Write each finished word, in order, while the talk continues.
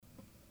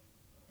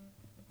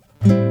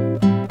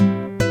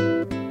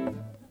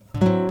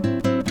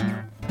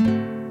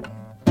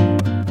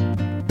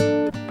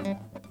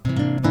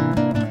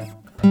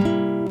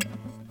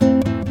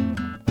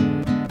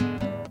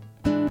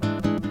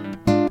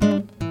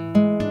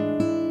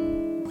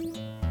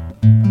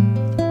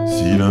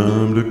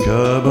l'humble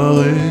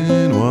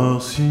cabaret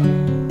noirci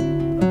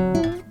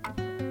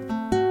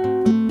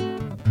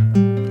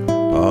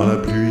par la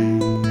pluie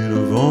et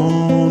le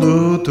vent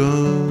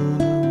d'automne.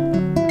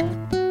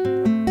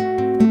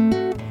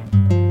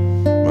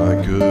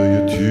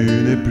 M'accueilles, tu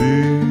n'es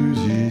plus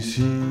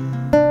ici.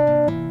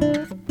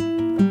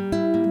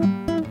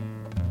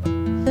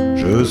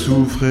 Je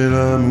souffre et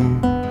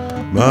l'amour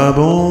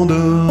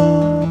m'abandonne.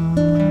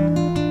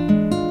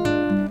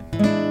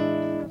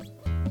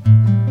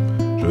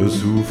 Je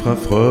souffre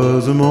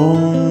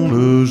affreusement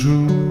le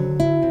jour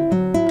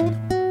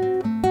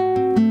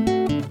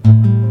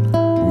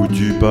où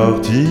tu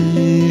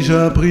partis,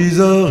 j'appris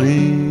à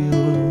rire.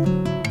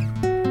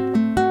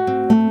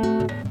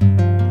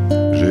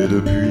 J'ai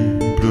depuis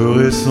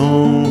pleuré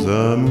sans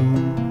amour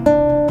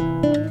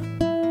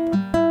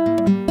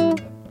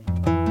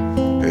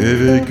et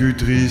vécu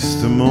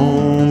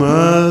tristement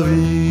ma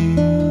vie.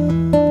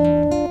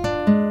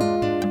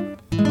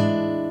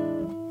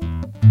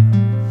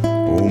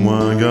 Au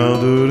moins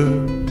garde le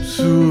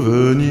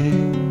souvenir,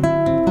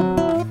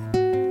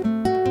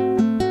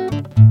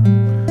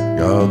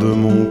 garde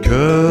mon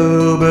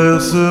cœur,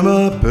 berce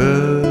ma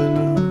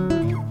peine.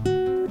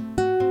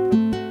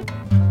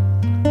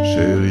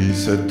 Chéris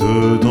cette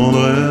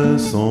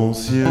tendresse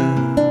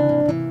ancienne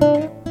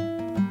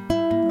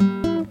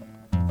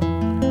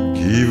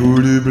qui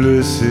voulut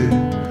blesser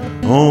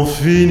en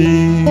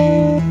finit.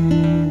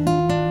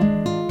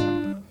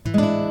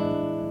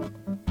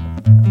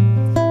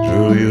 Je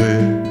rirai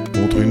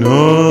contre une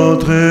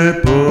autre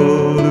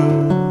épaule,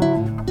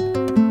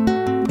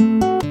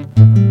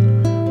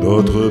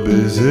 d'autres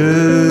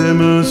baisers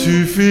me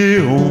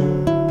suffiront.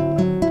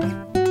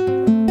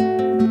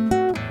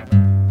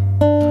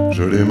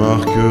 Je les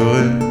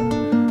marquerai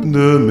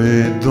de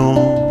mes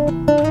dents,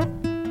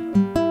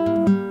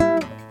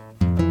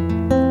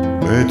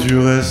 mais tu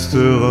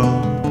resteras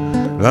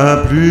la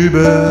plus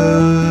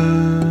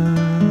belle,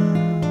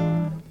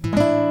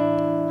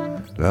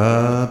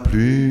 la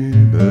plus